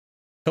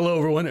Hello,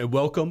 everyone, and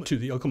welcome to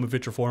the Oklahoma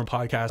Venture Forum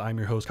podcast. I'm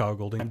your host, Kyle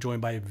Golding. I'm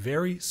joined by a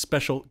very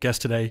special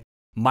guest today,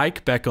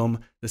 Mike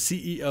Beckham, the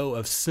CEO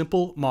of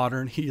Simple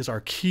Modern. He is our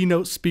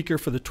keynote speaker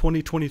for the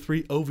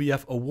 2023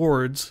 OVF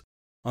Awards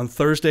on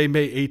Thursday,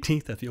 May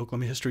 18th at the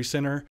Oklahoma History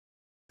Center.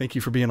 Thank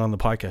you for being on the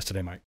podcast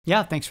today, Mike.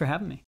 Yeah, thanks for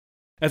having me.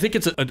 I think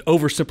it's an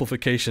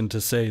oversimplification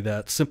to say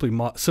that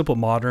Simple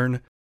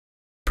Modern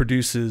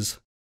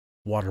produces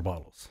water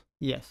bottles.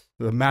 Yes.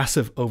 A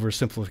massive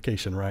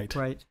oversimplification, right?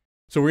 Right.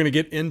 So we're going to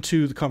get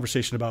into the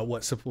conversation about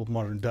what Simple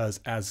Modern does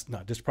as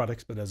not just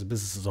products, but as a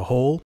business as a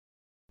whole.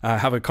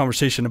 Have a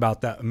conversation about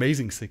that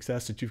amazing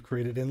success that you've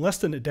created in less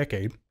than a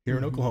decade here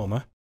in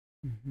Oklahoma.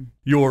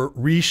 Your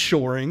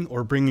reshoring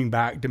or bringing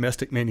back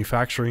domestic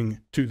manufacturing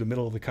to the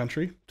middle of the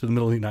country, to the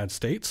middle of the United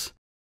States.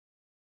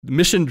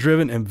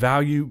 Mission-driven and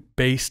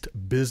value-based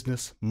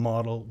business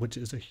model, which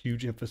is a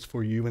huge emphasis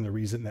for you and the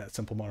reason that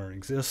Simple Modern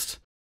exists.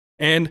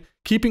 And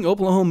keeping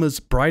Oklahoma's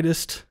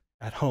brightest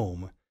at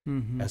home.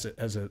 As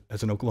an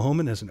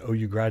Oklahoman, as an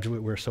OU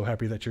graduate, we're so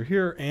happy that you're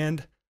here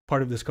and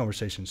part of this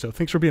conversation. So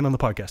thanks for being on the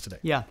podcast today.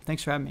 Yeah,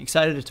 thanks for having me.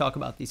 Excited to talk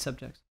about these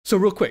subjects. So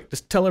real quick,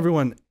 just tell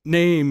everyone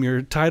name,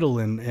 your title,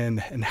 and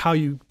how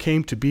you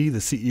came to be the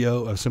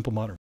CEO of Simple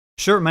Modern.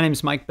 Sure. My name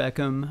is Mike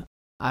Beckham.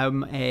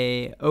 I'm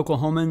a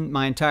Oklahoman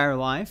my entire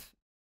life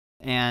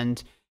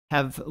and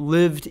have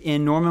lived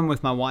in Norman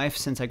with my wife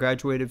since I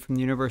graduated from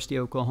the University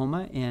of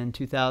Oklahoma in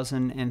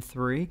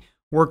 2003.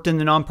 Worked in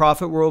the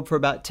nonprofit world for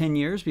about 10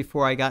 years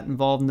before I got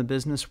involved in the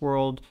business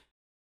world,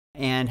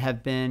 and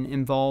have been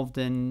involved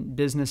in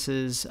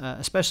businesses,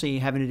 especially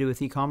having to do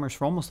with e-commerce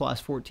for almost the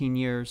last 14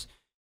 years.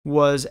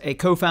 Was a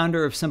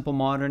co-founder of Simple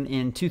Modern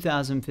in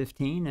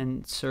 2015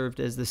 and served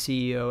as the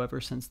CEO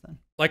ever since then.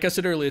 Like I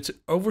said earlier, it's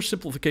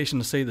oversimplification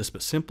to say this,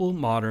 but Simple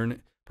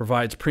Modern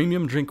provides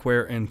premium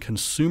drinkware and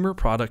consumer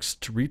products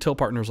to retail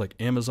partners like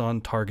Amazon,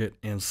 Target,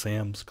 and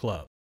Sam's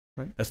Club.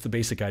 Right. That's the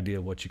basic idea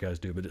of what you guys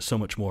do, but it's so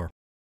much more.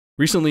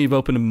 Recently, you've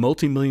opened a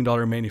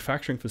multi-million-dollar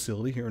manufacturing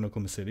facility here in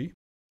Oklahoma City.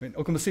 In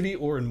Oklahoma City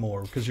or in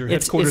Moore? Because your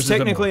headquarters it's is in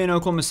Moore. technically in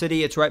Oklahoma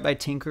City. It's right by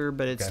Tinker,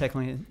 but it's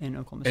technically in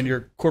Oklahoma City. And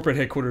your corporate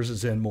headquarters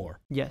is in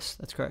Moore? Yes,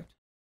 that's correct.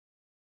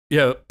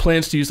 Yeah,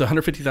 plans to use the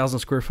 150,000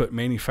 square foot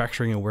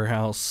manufacturing and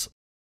warehouse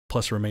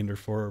plus a remainder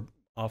for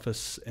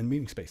office and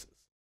meeting spaces.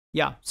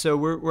 Yeah, so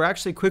we're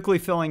actually quickly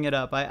filling it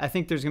up. I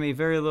think there's going to be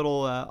very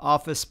little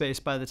office space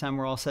by the time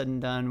we're all said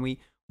and done. We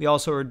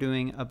also are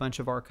doing a bunch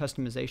of our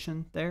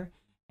customization there,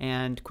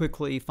 and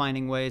quickly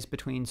finding ways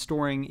between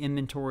storing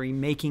inventory,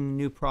 making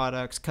new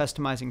products,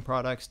 customizing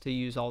products to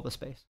use all the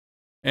space.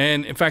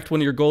 And in fact, one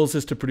of your goals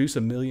is to produce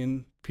 1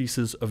 million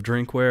pieces of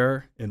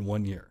drinkware in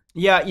 1 year.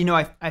 Yeah,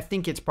 I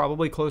think it's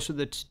probably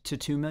closer to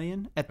 2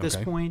 million at this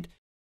point.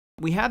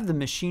 We have the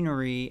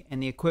machinery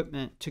and the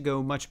equipment to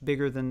go much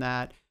bigger than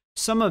that.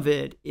 Some of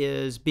it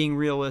is being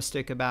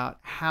realistic about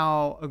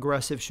how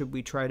aggressive should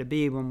we try to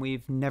be when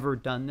we've never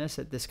done this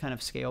at this kind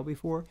of scale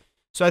before.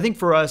 So I think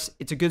for us,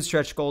 it's a good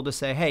stretch goal to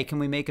say, hey, can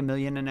we make 1.5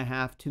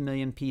 million, 2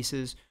 million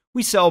pieces?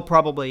 We sell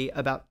probably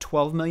about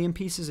 12 million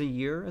pieces a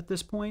year at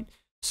this point.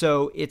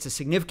 So it's a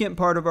significant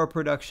part of our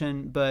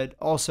production, but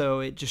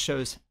also it just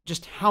shows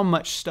just how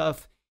much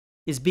stuff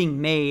is being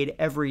made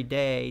every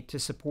day to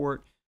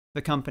support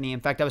the company.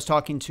 In fact, I was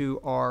talking to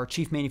our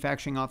chief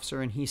manufacturing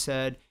officer, and he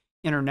said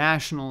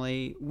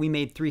internationally, we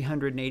made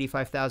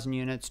 385,000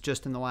 units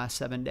just in the last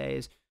 7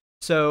 days.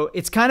 So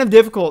it's kind of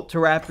difficult to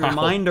wrap your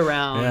mind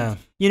around,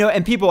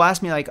 and people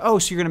ask me like, oh,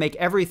 so you're going to make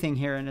everything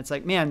here. And it's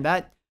like, man,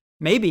 that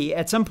maybe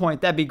at some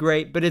point that'd be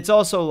great. But it's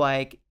also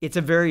like, it's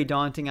a very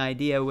daunting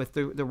idea with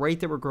the rate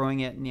that we're growing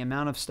it and the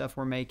amount of stuff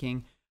we're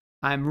making.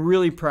 I'm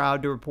really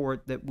proud to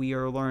report that we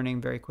are learning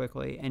very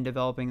quickly and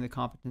developing the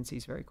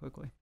competencies very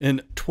quickly.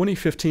 In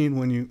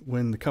 2015,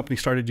 when the company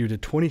started, you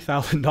did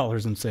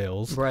 $20,000 in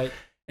sales. Right.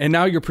 And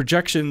now your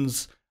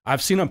projections,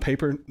 I've seen on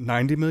paper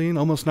 90 million,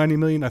 almost 90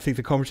 million. I think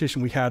the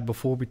conversation we had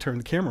before we turned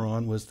the camera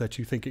on was that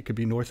you think it could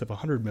be north of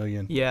 100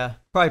 million. Yeah,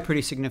 probably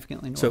pretty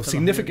significantly north So of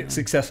significant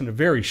success in a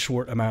very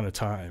short amount of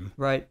time.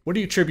 Right. What do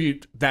you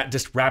attribute that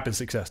just rapid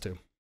success to?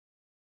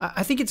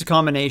 I think it's a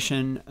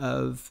combination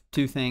of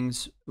two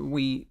things.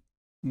 We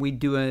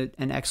do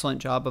an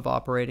excellent job of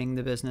operating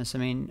the business. I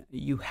mean,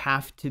 you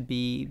have to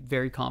be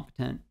very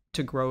competent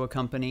to grow a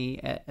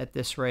company at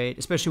this rate,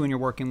 especially when you're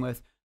working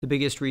with the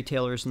biggest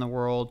retailers in the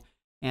world.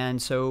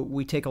 And so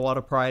we take a lot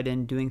of pride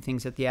in doing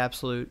things at the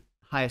absolute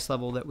highest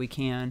level that we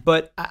can.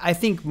 But I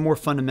think more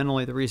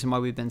fundamentally, the reason why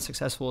we've been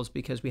successful is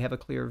because we have a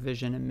clear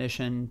vision and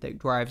mission that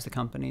drives the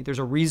company. There's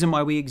a reason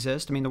why we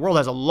exist. I mean, the world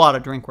has a lot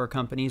of drinkware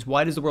companies.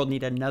 Why does the world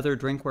need another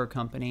drinkware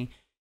company?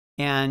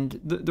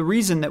 And the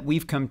reason that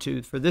we've come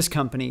to for this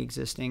company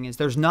existing is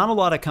there's not a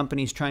lot of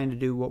companies trying to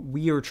do what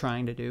we are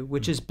trying to do,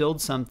 which is build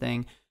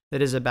something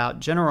that is about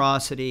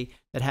generosity,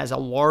 that has a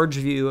large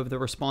view of the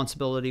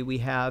responsibility we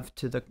have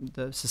to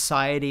the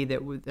society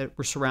that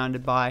we're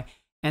surrounded by,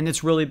 and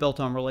it's really built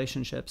on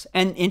relationships.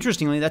 And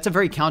interestingly, that's a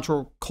very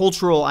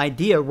countercultural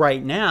idea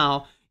right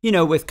now.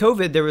 With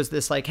COVID, there was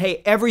this like,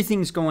 hey,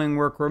 everything's going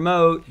work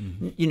remote,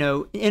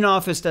 in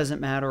office doesn't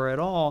matter at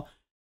all.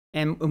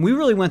 And we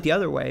really went the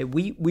other way.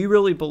 We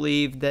really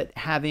believe that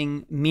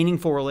having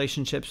meaningful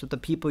relationships with the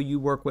people you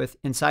work with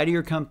inside of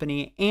your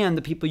company and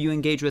the people you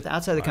engage with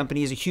outside the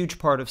company is a huge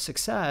part of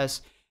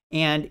success.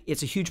 And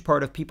it's a huge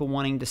part of people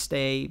wanting to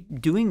stay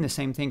doing the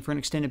same thing for an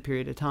extended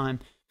period of time.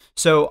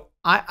 So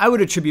I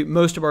would attribute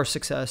most of our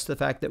success to the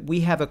fact that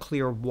we have a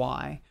clear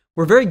why.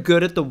 We're very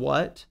good at the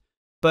what,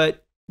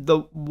 but the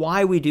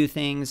why we do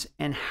things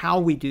and how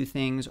we do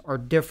things are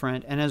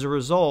different. And as a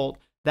result,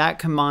 that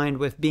combined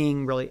with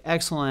being really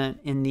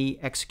excellent in the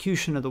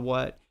execution of the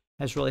what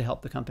has really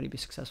helped the company be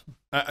successful.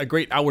 A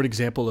great outward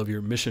example of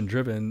your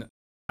mission-driven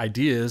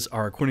ideas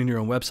are, according to your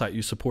own website,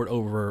 you support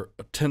over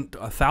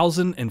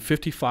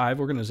 1,055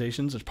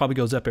 organizations, which probably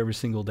goes up every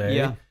single day.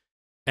 Yeah.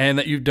 And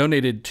that you've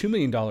donated $2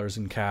 million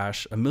in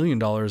cash, $1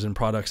 million in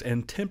products,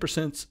 and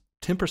 10%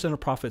 of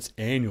profits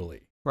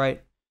annually.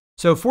 Right.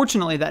 So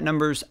fortunately, that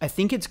number's, I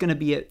think it's going to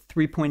be at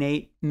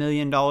 $3.8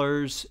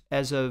 million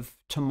as of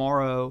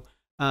tomorrow.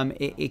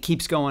 It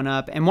keeps going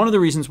up. And one of the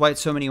reasons why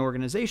it's so many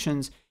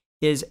organizations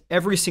is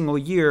every single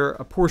year,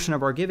 a portion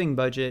of our giving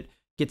budget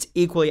gets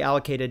equally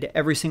allocated to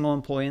every single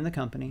employee in the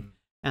company.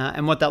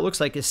 And what that looks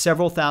like is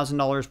several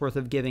 $1,000s worth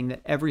of giving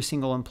that every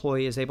single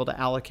employee is able to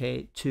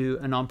allocate to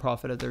a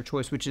nonprofit of their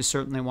choice, which is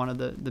certainly one of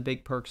the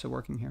big perks of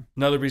working here.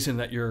 Another reason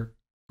that you're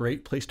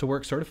Great Place to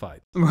Work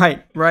certified.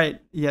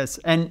 Right. Yes.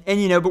 And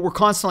but we're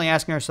constantly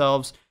asking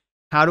ourselves,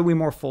 how do we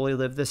more fully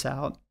live this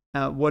out?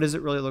 What does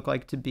it really look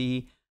like to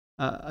be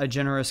a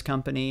generous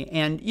company?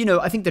 And,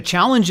 I think the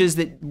challenge is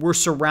that we're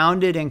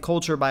surrounded in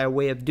culture by a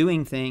way of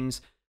doing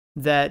things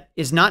that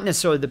is not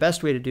necessarily the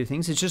best way to do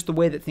things. It's just the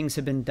way that things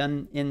have been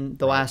done in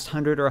the last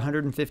 100 or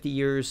 150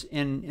 years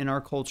in our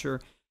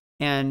culture.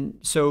 And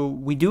so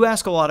we do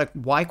ask a lot of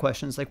why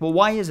questions, like, well,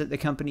 why is it that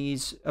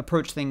companies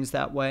approach things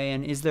that way?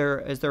 And is there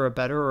a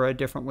better or a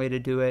different way to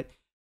do it?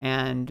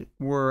 And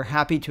we're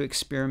happy to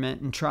experiment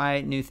and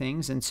try new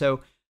things. And so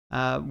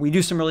we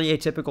do some really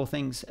atypical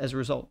things as a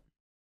result.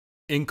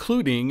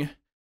 Including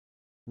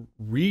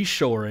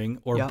reshoring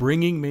or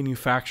bringing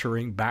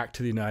manufacturing back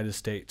to the United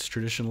States.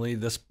 Traditionally,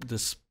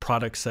 this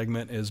product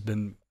segment has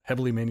been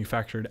heavily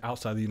manufactured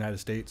outside the United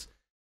States.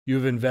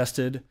 You've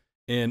invested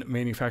in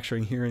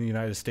manufacturing here in the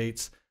United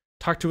States.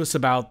 Talk to us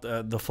about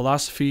the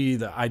philosophy,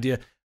 the idea,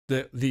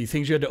 the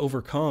things you had to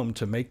overcome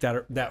to make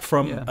that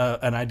from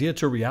an idea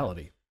to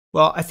reality.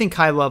 Well, I think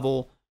high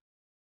level,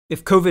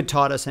 if COVID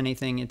taught us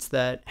anything, it's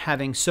that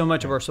having so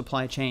much of our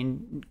supply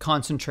chain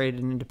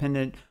concentrated and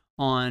dependent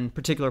on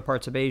particular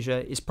parts of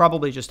Asia is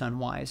probably just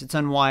unwise. It's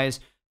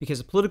unwise because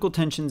of political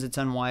tensions. It's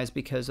unwise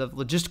because of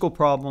logistical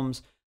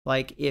problems.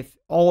 Like if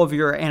all of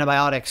your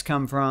antibiotics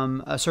come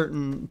from a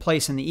certain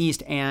place in the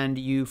East and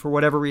you, for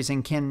whatever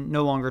reason, can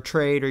no longer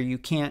trade or you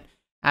can't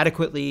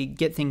adequately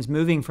get things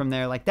moving from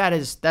there, like that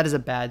is a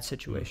bad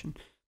situation.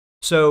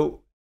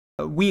 So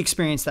we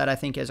experienced that, I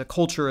think, as a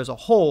culture as a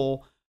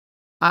whole.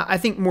 I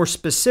think more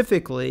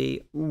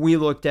specifically, we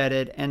looked at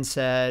it and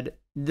said,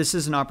 this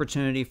is an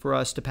opportunity for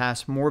us to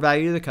pass more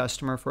value to the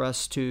customer, for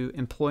us to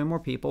employ more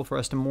people, for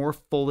us to more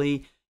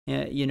fully,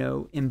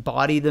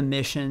 embody the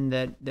mission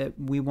that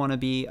we want to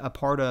be a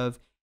part of.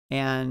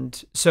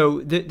 And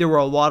so there were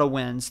a lot of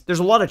wins. There's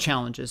a lot of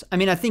challenges. I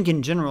mean, I think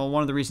in general,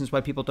 one of the reasons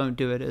why people don't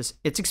do it is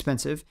it's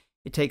expensive.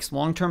 It takes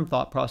long-term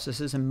thought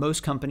processes, and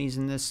most companies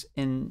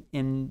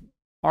in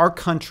our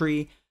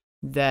country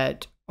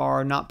that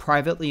are not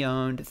privately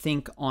owned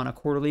think on a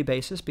quarterly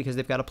basis because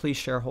they've got to please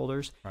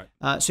shareholders.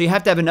 Right. So you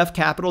have to have enough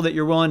capital that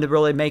you're willing to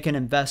really make an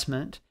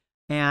investment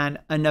and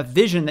enough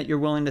vision that you're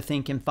willing to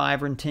think in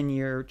 5 or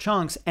 10-year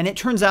chunks. And it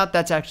turns out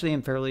that's actually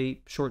in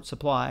fairly short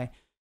supply.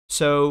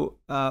 So,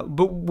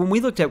 but when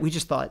we looked at it, we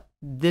just thought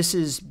this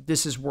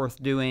is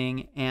worth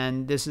doing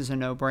and this is a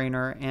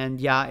no-brainer. And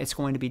yeah, it's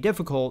going to be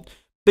difficult,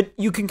 but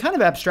you can kind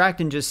of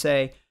abstract and just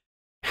say,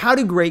 how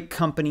do great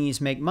companies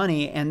make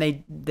money?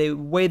 And the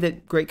way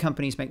that great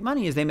companies make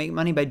money is they make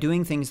money by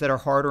doing things that are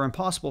hard or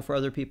impossible for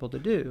other people to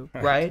do,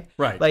 right?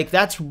 Right. Like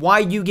that's why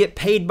you get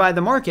paid by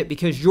the market,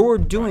 because you're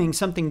doing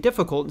something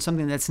difficult and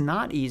something that's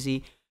not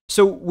easy.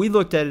 So we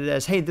looked at it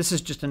as, hey, this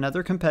is just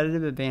another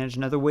competitive advantage,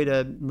 another way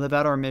to live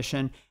out our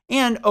mission.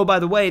 And oh, by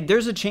the way,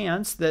 there's a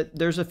chance that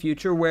there's a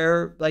future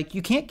where like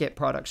you can't get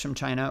products from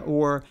China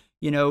or,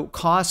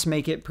 costs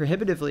make it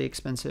prohibitively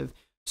expensive.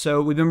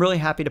 So we've been really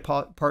happy to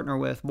partner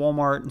with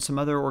Walmart and some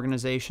other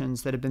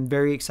organizations that have been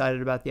very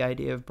excited about the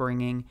idea of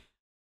bringing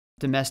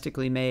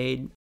domestically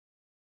made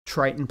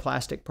Triton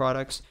plastic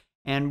products.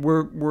 And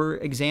we're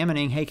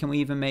examining, hey, can we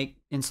even make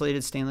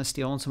insulated stainless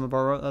steel and some of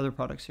our other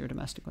products here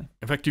domestically?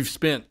 In fact,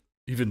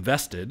 you've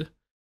invested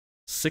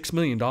 $6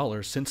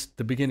 million since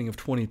the beginning of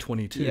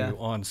 2022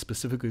 on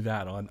specifically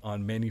that,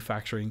 on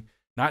manufacturing,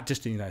 not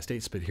just in the United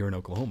States, but here in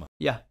Oklahoma.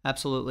 Yeah,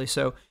 absolutely.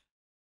 So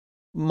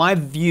my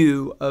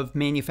view of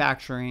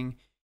manufacturing,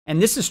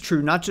 and this is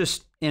true not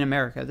just in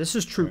America, this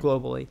is true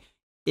globally,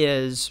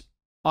 is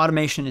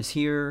automation is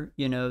here,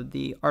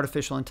 the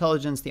artificial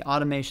intelligence, the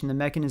automation, the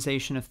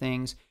mechanization of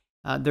things.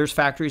 There's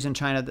factories in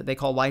China that they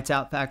call lights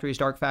out factories,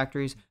 dark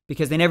factories,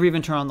 because they never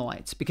even turn on the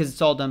lights because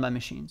it's all done by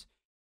machines.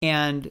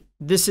 And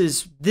this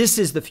is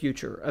the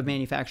future of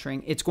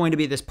manufacturing. It's going to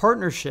be this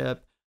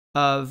partnership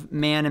of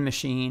man and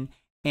machine.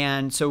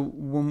 And so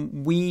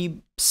when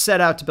we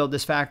set out to build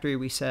this factory,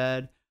 we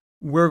said,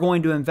 we're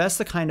going to invest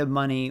the kind of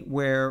money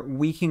where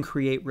we can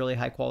create really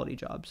high quality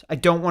jobs. I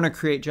don't want to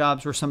create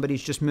jobs where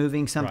somebody's just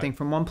moving something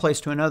from one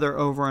place to another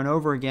over and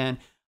over again.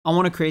 I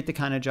want to create the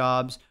kind of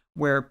jobs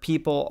where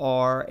people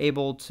are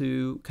able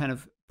to kind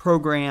of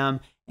program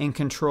and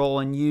control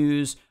and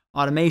use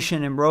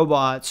automation and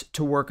robots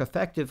to work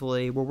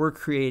effectively, where we're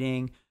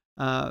creating,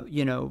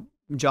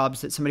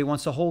 jobs that somebody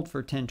wants to hold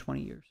for 10,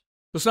 20 years.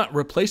 It's not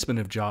replacement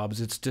of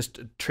jobs. It's just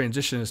a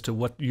transition as to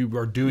what you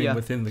are doing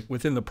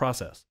within the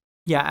process.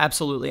 Yeah,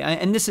 absolutely.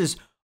 And this is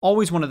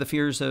always one of the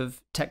fears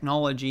of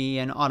technology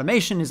and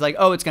automation is like,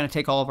 oh, it's going to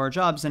take all of our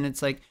jobs. And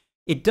it's like,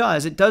 it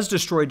does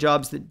destroy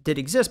jobs that did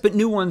exist, but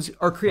new ones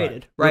are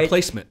created, right?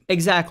 Replacement.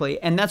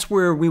 Exactly. And that's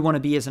where we want to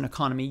be as an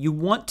economy. You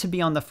want to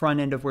be on the front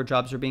end of where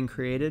jobs are being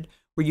created.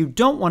 Where you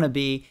don't want to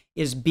be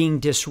is being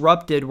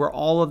disrupted, where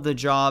all of the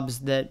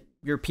jobs that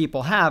your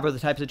people have are the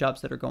types of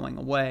jobs that are going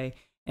away.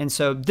 And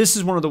so this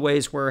is one of the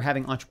ways where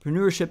having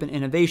entrepreneurship and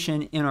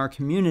innovation in our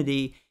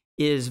community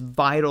is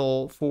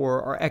vital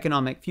for our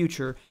economic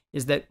future,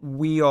 is that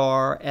we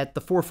are at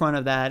the forefront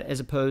of that, as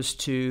opposed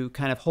to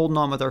kind of holding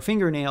on with our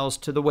fingernails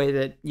to the way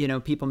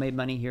that, people made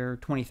money here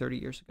 20, 30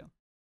 years ago.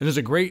 And there's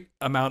a great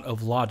amount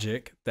of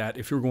logic that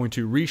if you're going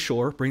to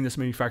reshore, bring this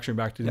manufacturing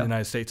back to the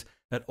United States,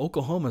 that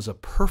Oklahoma is a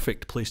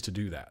perfect place to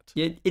do that.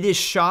 It is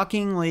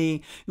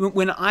shockingly,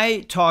 when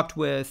I talked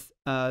with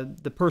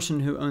the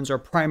person who owns our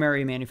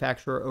primary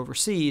manufacturer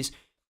overseas,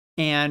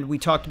 and we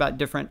talked about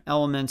different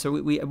elements. So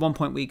we at one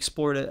point we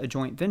explored a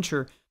joint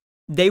venture.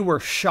 They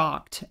were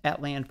shocked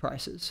at land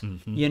prices.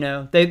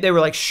 Mm-hmm. They were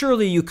like,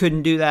 surely you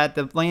couldn't do that.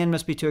 The land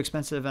must be too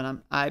expensive.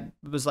 And I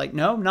was like,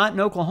 no, not in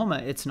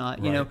Oklahoma. It's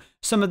not. Right.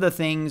 Some of the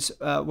things,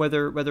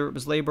 whether it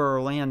was labor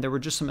or land, there were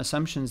just some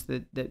assumptions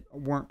that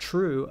weren't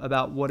true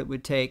about what it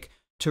would take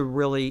to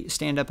really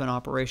stand up an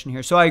operation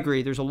here. So I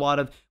agree. There's a lot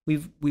of,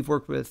 we've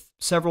worked with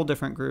several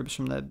different groups,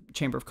 from the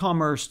Chamber of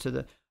Commerce to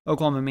the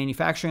Oklahoma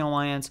Manufacturing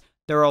Alliance.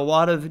 There are a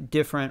lot of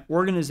different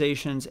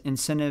organizations,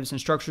 incentives, and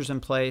structures in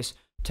place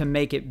to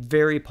make it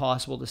very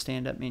possible to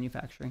stand up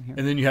manufacturing here.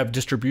 And then you have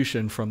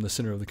distribution from the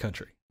center of the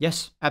country.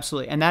 Yes,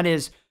 absolutely. And that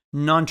is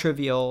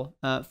non-trivial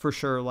for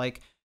sure. Like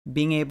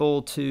being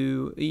able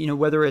to,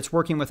 whether it's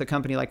working with a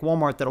company like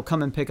Walmart that'll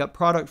come and pick up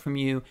product from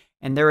you,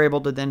 and they're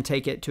able to then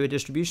take it to a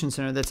distribution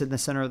center that's in the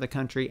center of the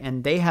country,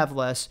 and they have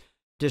less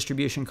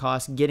distribution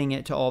costs getting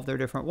it to all of their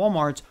different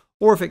Walmarts.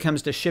 Or if it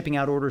comes to shipping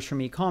out orders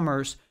from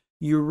e-commerce,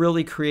 you're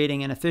really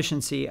creating an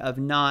efficiency of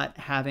not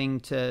having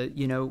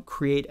to,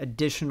 create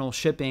additional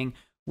shipping,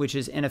 which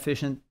is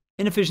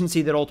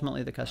inefficiency that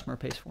ultimately the customer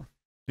pays for.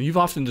 You've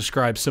often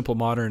described Simple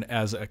Modern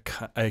as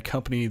a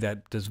company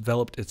that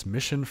developed its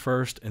mission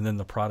first and then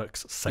the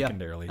products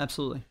secondarily. Yeah,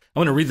 absolutely. I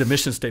want to read the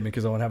mission statement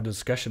because I want to have a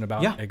discussion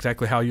about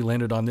exactly how you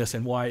landed on this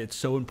and why it's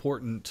so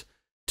important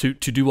to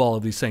do all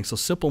of these things. So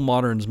Simple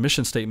Modern's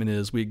mission statement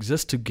is, we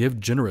exist to give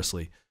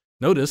generously.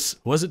 Notice,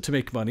 wasn't to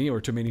make money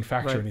or to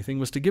manufacture anything,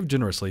 was to give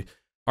generously.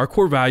 Our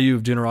core value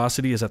of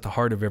generosity is at the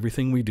heart of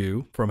everything we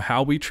do, from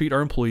how we treat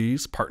our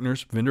employees,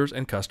 partners, vendors,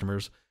 and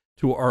customers,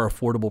 to our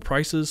affordable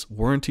prices,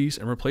 warranties,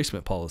 and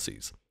replacement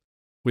policies.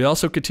 We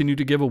also continue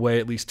to give away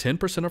at least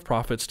 10% of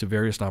profits to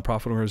various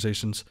nonprofit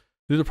organizations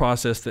through a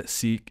process that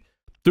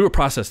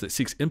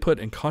seeks input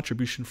and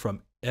contribution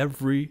from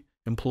every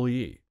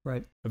employee.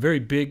 Right. A very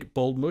big,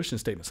 bold mission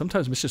statement.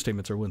 Sometimes mission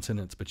statements are one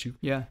sentence, but you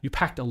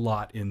packed a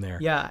lot in there.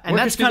 Yeah, and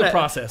that's kind of the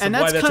process. And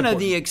that's kind of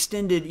the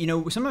extended.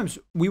 Sometimes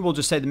we will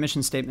just say the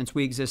mission statements,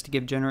 we exist to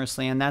give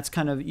generously, and that's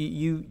kind of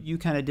you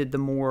kind of did the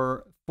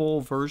more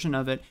full version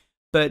of it.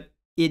 But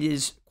it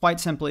is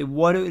quite simply,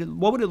 what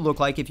would it look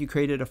like if you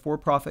created a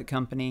for-profit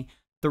company?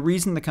 The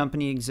reason the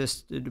company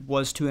existed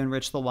was to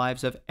enrich the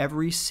lives of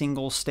every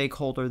single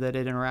stakeholder that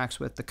it interacts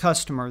with: the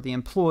customer, the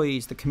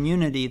employees, the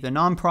community, the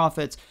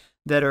nonprofits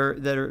that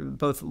are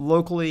both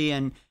locally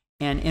and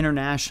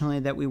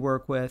internationally that we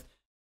work with,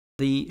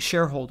 the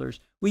shareholders.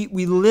 We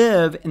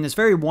live in this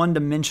very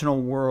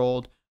one-dimensional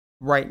world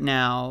right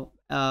now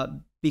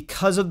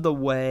because of the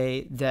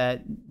way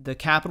that the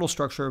capital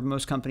structure of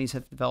most companies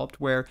have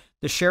developed, where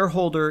the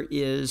shareholder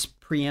is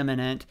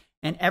preeminent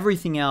and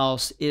everything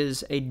else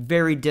is a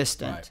very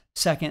distant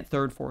second,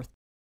 third, fourth.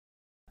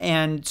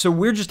 And so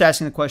we're just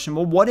asking the question,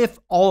 well, what if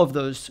all of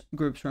those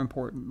groups are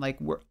important?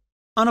 Like, we're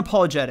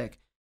unapologetic.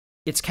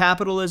 It's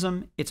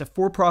capitalism. It's a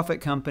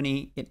for-profit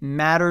company. It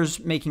matters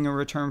making a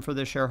return for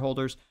the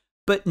shareholders,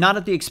 but not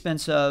at the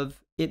expense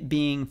of it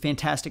being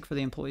fantastic for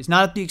the employees,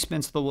 not at the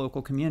expense of the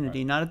local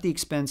community, not at the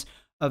expense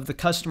of the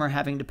customer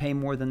having to pay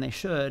more than they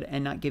should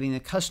and not giving the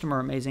customer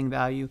amazing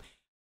value.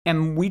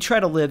 And we try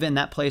to live in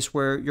that place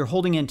where you're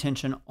holding in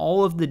tension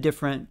all of the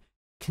different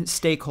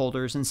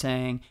stakeholders and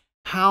saying,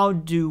 how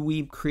do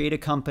we create a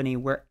company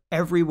where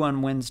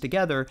everyone wins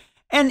together?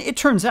 And it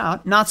turns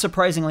out, not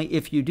surprisingly,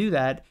 if you do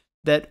that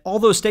all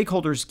those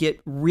stakeholders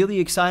get really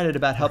excited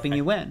about helping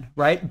you win,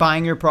 right?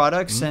 Buying your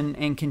products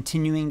and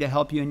continuing to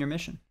help you in your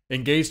mission.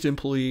 engaged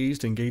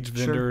employees, engaged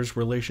Sure. vendors,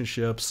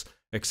 relationships,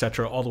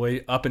 etc., all the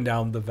way up and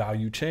down the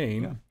value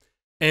chain. Yeah.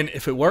 And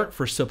if it weren't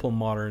for Simple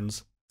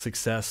Modern's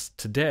success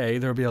today,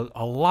 there would be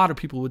a lot of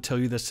people would tell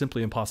you that's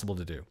simply impossible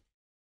to do.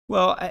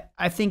 Well,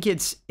 I think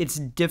it's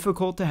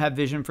difficult to have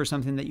vision for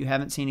something that you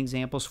haven't seen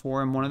examples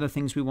for. And one of the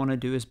things we want to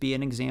do is be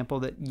an example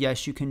that,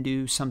 yes, you can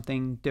do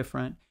something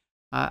different.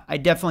 I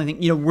definitely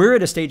think, we're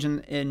at a stage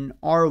in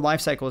our life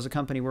cycle as a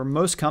company where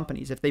most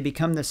companies, if they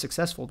become this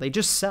successful, they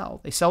just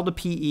sell. They sell to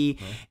PE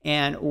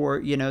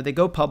or they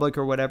go public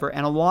or whatever.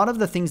 And a lot of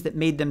the things that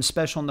made them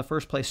special in the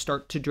first place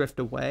start to drift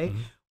away.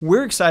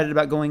 We're excited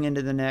about going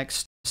into the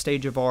next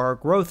stage of our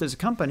growth as a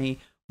company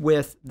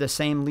with the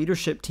same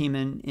leadership team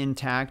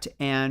intact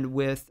and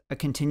with a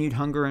continued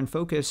hunger and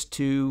focus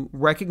to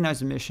recognize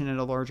the mission at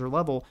a larger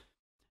level.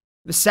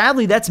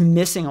 Sadly, that's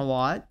missing a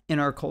lot in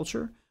our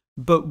culture,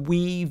 but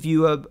we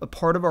view a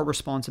part of our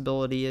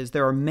responsibility is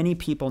there are many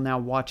people now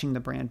watching the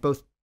brand,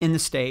 both in the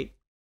state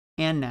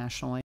and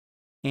nationally,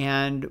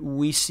 and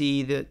we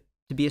see that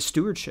to be a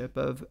stewardship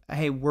of,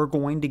 hey, we're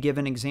going to give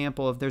an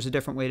example of there's a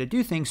different way to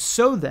do things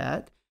so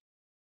that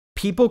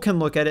people can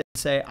look at it and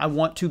say, I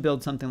want to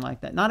build something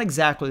like that. Not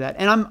exactly that.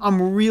 And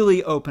I'm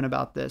really open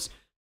about this.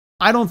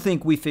 I don't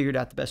think we figured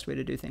out the best way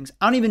to do things.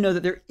 I don't even know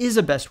that there is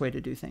a best way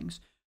to do things,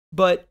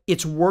 but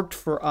it's worked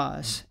for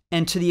us.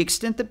 And to the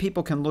extent that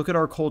people can look at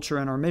our culture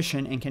and our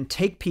mission and can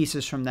take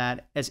pieces from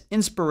that as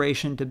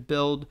inspiration to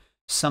build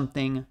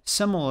something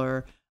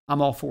similar,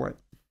 I'm all for it.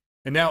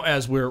 And now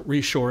as we're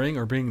reshoring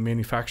or bringing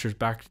manufacturers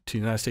back to the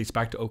United States,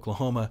 back to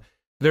Oklahoma,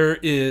 there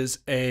is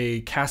a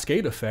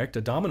cascade effect,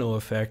 a domino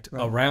effect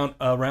around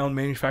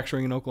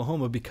manufacturing in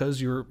Oklahoma because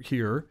you're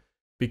here,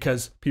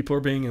 because people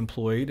are being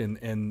employed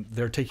and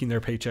they're taking their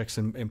paychecks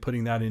and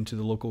putting that into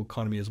the local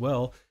economy as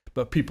well.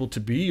 But people to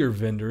be your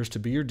vendors, to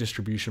be your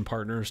distribution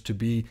partners, to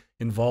be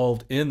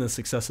involved in the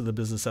success of the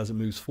business as it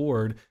moves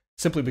forward,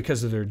 simply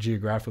because of their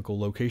geographical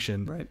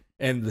location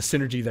and the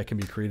synergy that can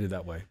be created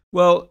that way.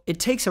 Well, it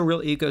takes a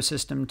real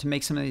ecosystem to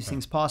make some of these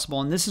things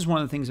possible. And this is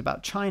one of the things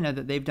about China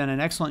that they've done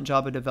an excellent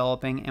job of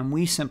developing, and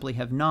we simply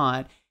have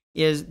not,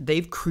 is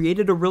they've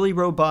created a really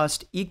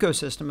robust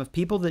ecosystem of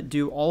people that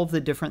do all of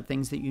the different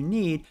things that you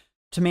need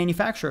to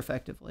manufacture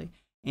effectively.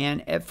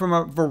 And from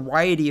a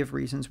variety of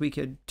reasons, we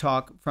could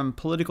talk from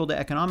political to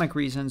economic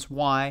reasons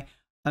why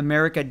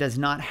America does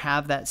not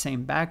have that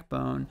same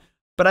backbone.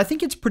 But I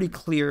think it's pretty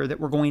clear that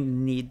we're going to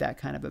need that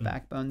kind of a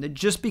backbone, that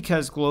just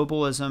because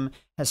globalism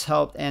has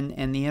helped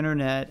and the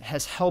internet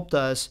has helped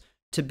us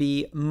to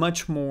be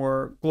much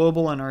more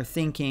global in our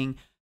thinking,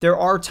 there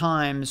are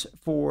times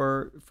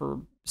for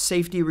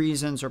safety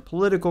reasons or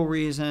political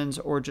reasons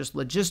or just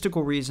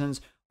logistical reasons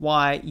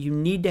why you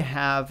need to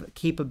have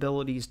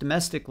capabilities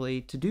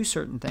domestically to do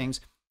certain things.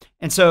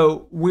 And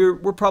so we're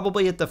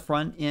probably at the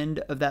front end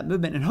of that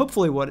movement. And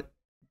hopefully what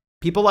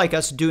people like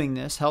us doing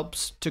this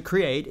helps to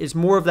create is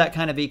more of that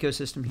kind of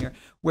ecosystem here,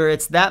 where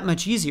it's that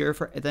much easier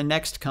for the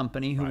next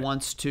company who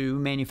wants to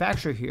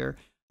manufacture here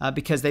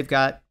because they've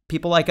got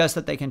people like us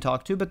that they can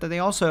talk to, but that they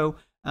also,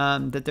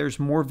 that there's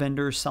more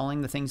vendors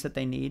selling the things that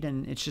they need,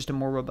 and it's just a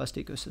more robust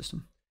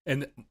ecosystem.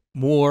 And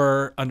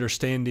more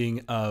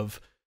understanding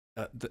of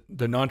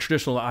the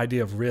non-traditional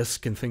idea of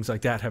risk and things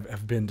like that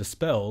have been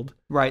dispelled.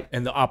 Right.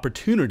 And the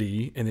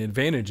opportunity and the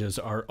advantages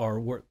are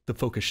where the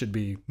focus should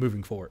be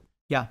moving forward.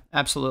 Yeah,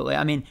 absolutely.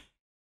 I mean,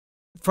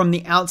 from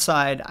the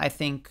outside, I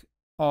think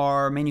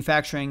our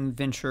manufacturing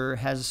venture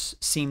has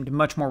seemed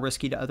much more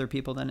risky to other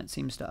people than it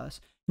seems to us.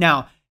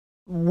 Now,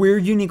 we're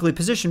uniquely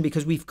positioned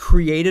because we've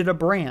created a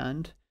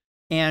brand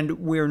and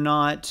we're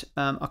not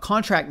a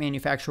contract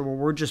manufacturer where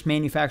we're just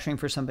manufacturing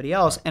for somebody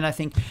else. And I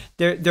think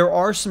there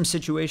are some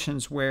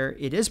situations where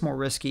it is more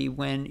risky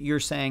when you're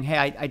saying, hey,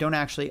 I don't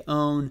actually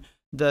own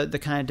the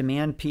kind of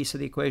demand piece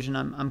of the equation.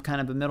 I'm kind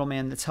of a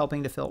middleman that's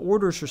helping to fill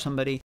orders for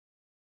somebody.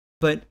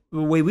 But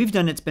the way we've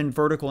done it's been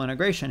vertical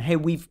integration. Hey,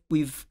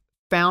 we've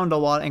found a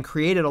lot and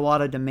created a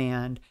lot of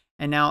demand,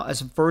 and now us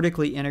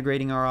vertically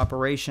integrating our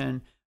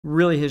operation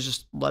really has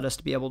just led us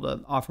to be able to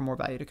offer more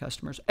value to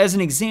customers. As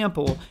an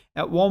example,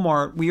 at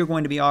Walmart, we are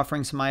going to be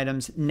offering some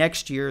items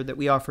next year that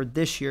we offered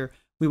this year.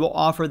 We will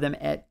offer them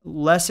at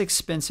less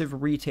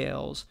expensive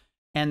retails,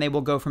 and they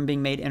will go from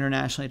being made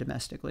internationally to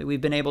domestically. We've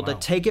been able to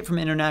take it from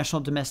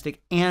international to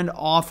domestic and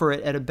offer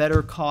it at a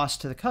better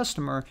cost to the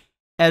customer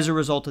as a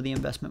result of the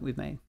investment we've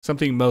made.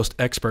 Something most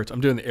experts,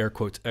 I'm doing the air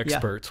quotes,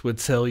 experts would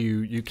tell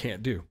you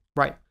can't do.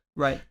 Right,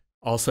 right.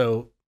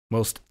 Also,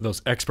 most of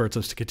those experts,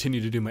 to continue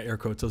to do my air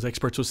quotes, those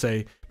experts will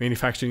say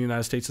manufacturing in the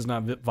United States is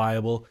not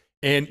viable,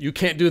 and you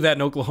can't do that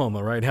in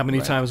Oklahoma, right? How many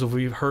times have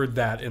we heard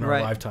that in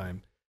our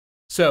lifetime?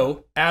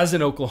 So as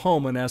an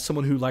Oklahoman, as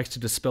someone who likes to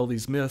dispel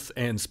these myths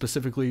and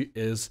specifically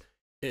is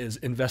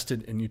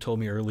invested, and you told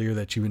me earlier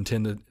that you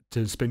intend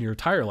to spend your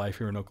entire life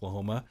here in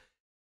Oklahoma,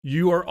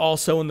 you are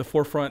also in the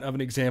forefront of an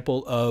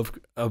example of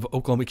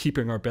Oklahoma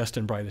keeping our best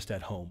and brightest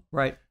at home.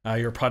 Right.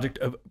 You're a product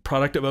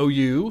of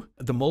OU,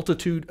 the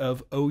multitude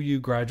of OU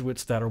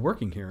graduates that are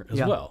working here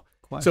as well.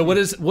 So what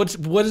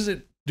does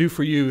it do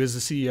for you as a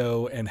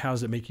CEO, and how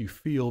does it make you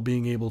feel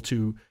being able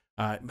to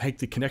make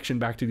the connection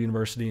back to the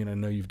university. And I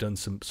know you've done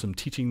some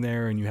teaching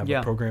there and you have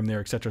a program there,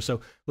 et cetera.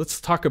 So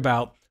let's talk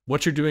about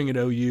what you're doing at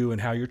OU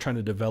and how you're trying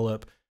to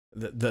develop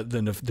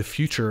the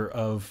future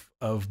of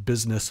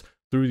business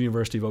through the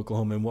University of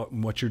Oklahoma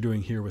and what you're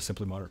doing here with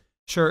Simply Modern.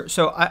 Sure.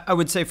 So I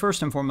would say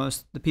first and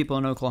foremost, the people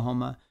in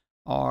Oklahoma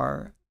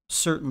are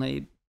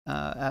certainly,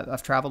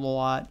 I've traveled a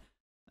lot.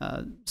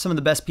 Some of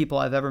the best people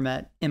I've ever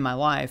met in my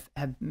life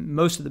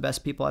most of the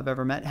best people I've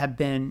ever met have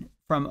been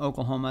from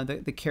Oklahoma.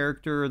 The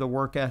character, the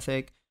work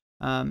ethic,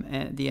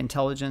 and the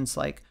intelligence,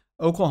 like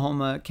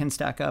Oklahoma can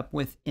stack up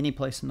with any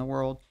place in the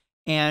world.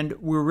 And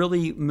we're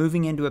really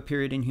moving into a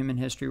period in human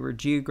history where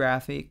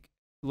geographic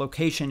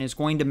location is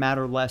going to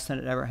matter less than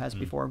it ever has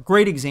before.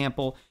 Great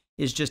example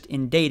is just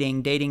in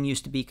dating. Dating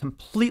used to be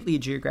completely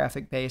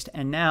geographic based,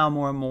 and now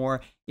more and more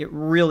it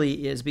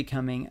really is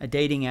becoming a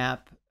dating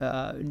app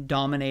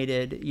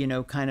dominated,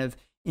 kind of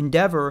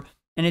endeavor.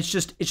 And it's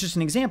just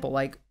an example.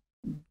 Like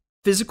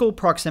physical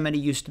proximity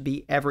used to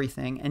be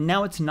everything, and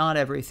now it's not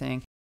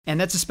everything. And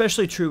that's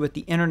especially true with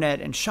the internet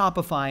and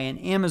Shopify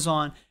and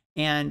Amazon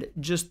and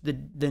just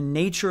the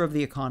nature of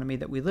the economy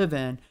that we live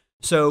in.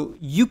 So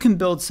you can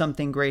build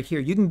something great here.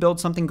 You can build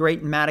something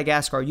great in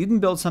Madagascar. You can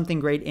build something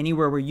great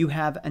anywhere where you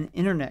have an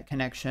internet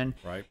connection.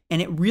 Right.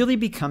 And it really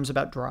becomes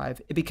about drive.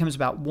 It becomes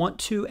about want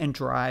to and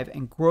drive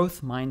and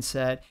growth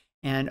mindset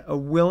and a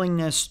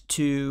willingness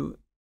to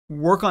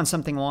work on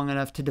something long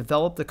enough to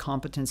develop the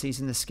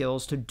competencies and the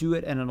skills to do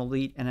it at an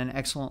elite and an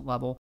excellent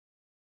level.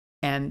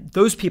 And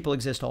those people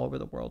exist all over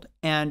the world.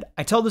 And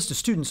I tell this to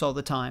students all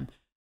the time.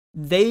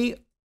 They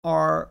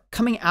are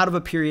coming out of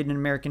a period in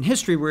American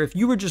history where if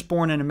you were just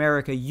born in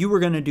America, you were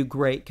going to do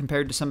great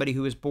compared to somebody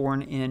who was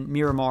born in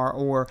Myanmar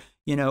or,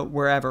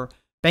 wherever,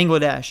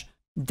 Bangladesh.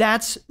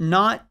 That's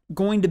not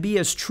going to be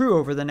as true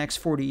over the next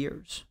 40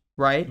 years,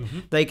 right?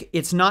 Like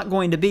it's not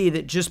going to be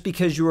that just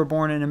because you were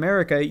born in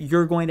America,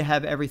 you're going to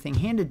have everything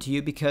handed to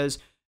you because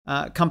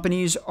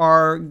companies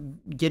are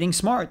getting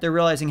smart. They're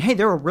realizing, hey,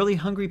 there are really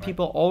hungry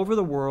people all over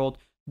the world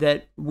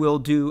that will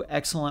do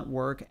excellent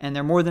work, and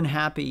they're more than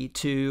happy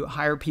to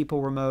hire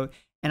people remote.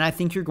 And I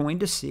think you're going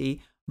to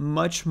see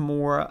much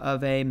more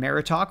of a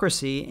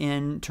meritocracy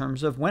in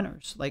terms of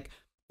winners. Like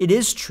it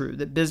is true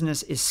that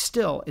business is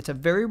still, it's a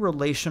very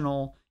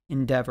relational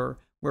endeavor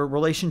where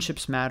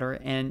relationships matter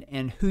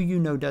and who you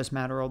know does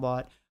matter a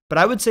lot. But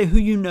I would say who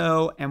you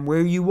know and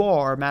where you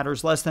are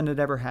matters less than it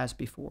ever has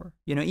before.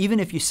 Even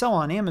if you sell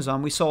on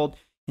Amazon, we sold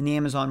in the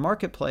Amazon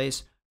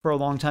marketplace for a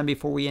long time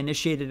before we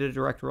initiated a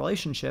direct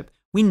relationship.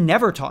 We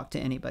never talked to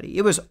anybody.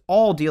 It was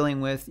all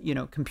dealing with,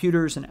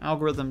 computers and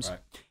algorithms. Right.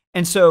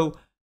 And so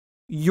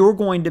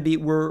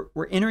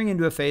we're entering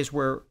into a phase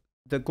where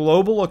the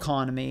global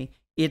economy,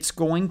 it's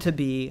going to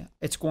be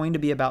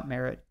about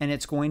merit and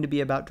it's going to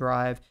be about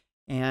drive.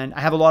 And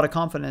I have a lot of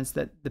confidence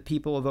that the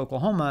people of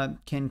Oklahoma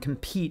can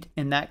compete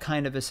in that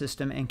kind of a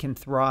system and can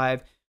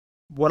thrive.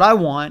 What I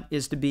want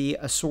is to be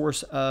a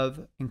source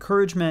of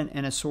encouragement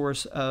and a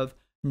source of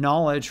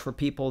knowledge for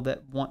people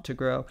that want to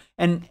grow.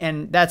 And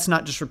that's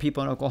not just for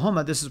people in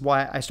Oklahoma. This is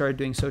why I started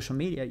doing social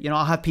media.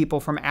 I'll have people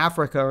from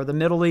Africa or the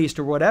Middle East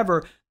or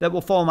whatever that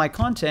will follow my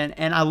content.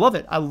 And I love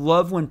it. I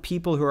love when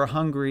people who are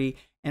hungry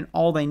and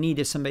all they need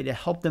is somebody to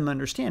help them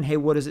understand, hey,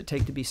 what does it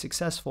take to be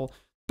successful?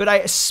 But I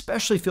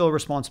especially feel a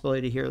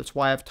responsibility here. That's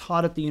why I've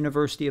taught at the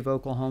University of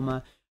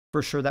Oklahoma.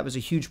 For sure, that was a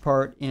huge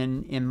part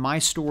in my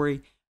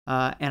story.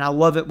 And I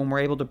love it when we're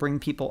able to bring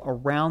people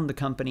around the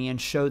company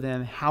and show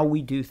them how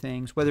we do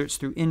things, whether it's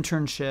through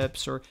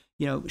internships or,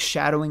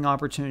 shadowing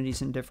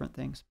opportunities and different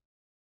things.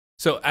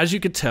 So as you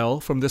could tell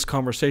from this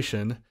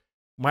conversation,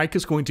 Mike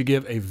is going to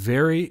give a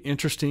very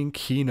interesting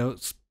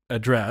keynote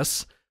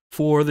address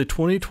for the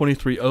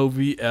 2023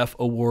 OVF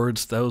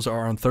Awards. Those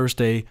are on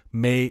Thursday,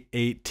 May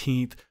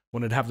 18th. I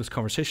wanted to have this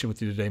conversation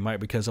with you today, Mike,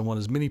 because I want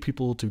as many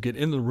people to get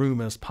in the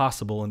room as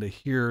possible and to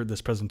hear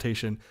this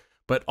presentation,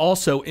 but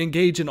also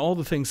engage in all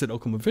the things that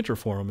Oklahoma Venture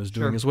Forum is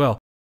doing as well.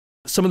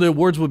 Some of the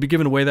awards will be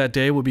given away that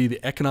day will be the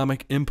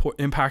Economic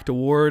Impact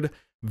Award,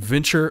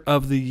 Venture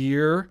of the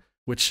Year,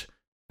 which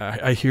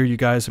I hear you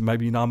guys might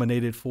be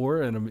nominated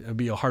for, and it'll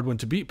be a hard one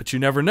to beat, but you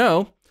never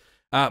know.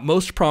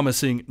 Most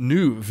Promising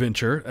New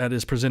Venture, that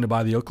is presented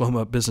by the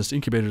Oklahoma Business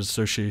Incubators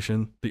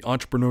Association, the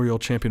Entrepreneurial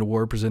Champion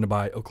Award presented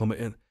by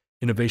Oklahoma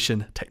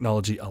Innovation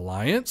Technology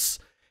Alliance,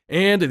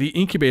 and the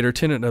Incubator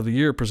Tenant of the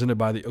Year presented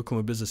by the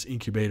Oklahoma Business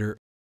Incubator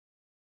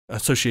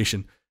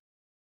Association.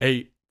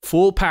 A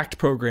full-packed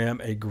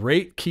program, a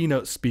great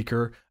keynote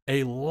speaker,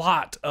 a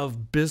lot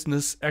of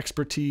business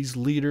expertise,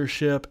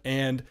 leadership,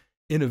 and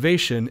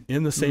innovation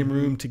in the same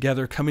room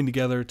together, coming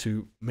together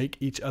to make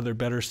each other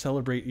better,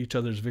 celebrate each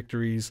other's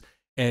victories,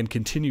 and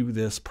continue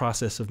this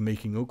process of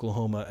making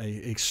Oklahoma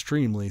an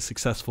extremely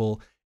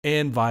successful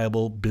and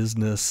viable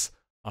business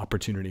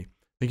opportunity.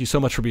 Thank you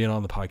so much for being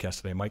on the podcast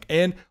today, Mike,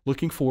 and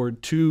looking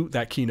forward to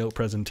that keynote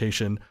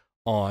presentation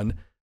on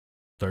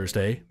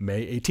Thursday,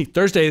 May 18th.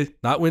 Thursday,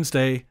 not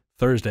Wednesday,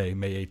 Thursday,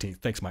 May 18th.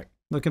 Thanks, Mike.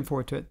 Looking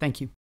forward to it. Thank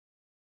you.